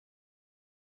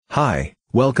Hi,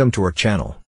 welcome to our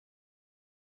channel.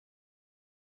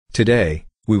 Today,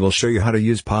 we will show you how to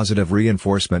use positive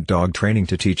reinforcement dog training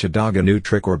to teach a dog a new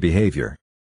trick or behavior.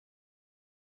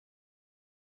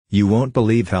 You won't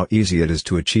believe how easy it is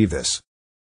to achieve this.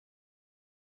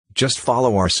 Just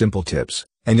follow our simple tips,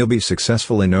 and you'll be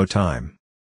successful in no time.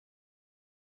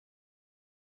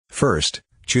 First,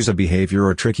 choose a behavior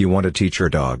or trick you want to teach your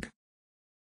dog.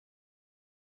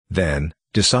 Then,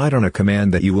 decide on a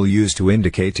command that you will use to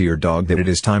indicate to your dog that it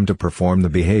is time to perform the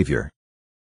behavior.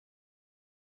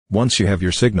 Once you have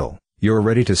your signal, you're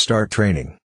ready to start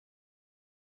training.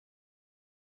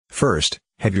 First,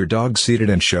 have your dog seated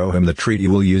and show him the treat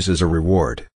you will use as a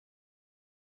reward.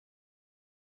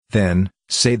 Then,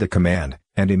 say the command,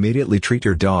 and immediately treat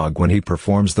your dog when he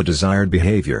performs the desired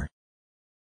behavior.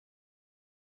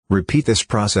 Repeat this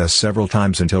process several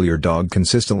times until your dog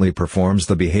consistently performs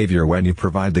the behavior when you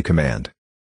provide the command.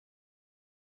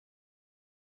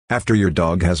 After your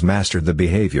dog has mastered the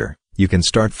behavior, you can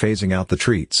start phasing out the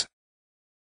treats.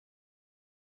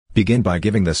 Begin by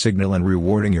giving the signal and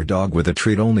rewarding your dog with a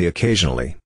treat only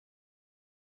occasionally.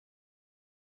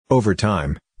 Over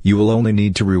time, you will only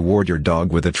need to reward your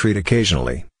dog with a treat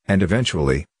occasionally, and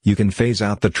eventually, you can phase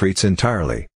out the treats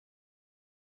entirely.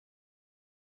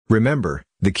 Remember,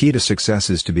 the key to success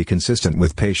is to be consistent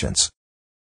with patience.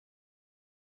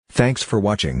 Thanks for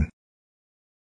watching.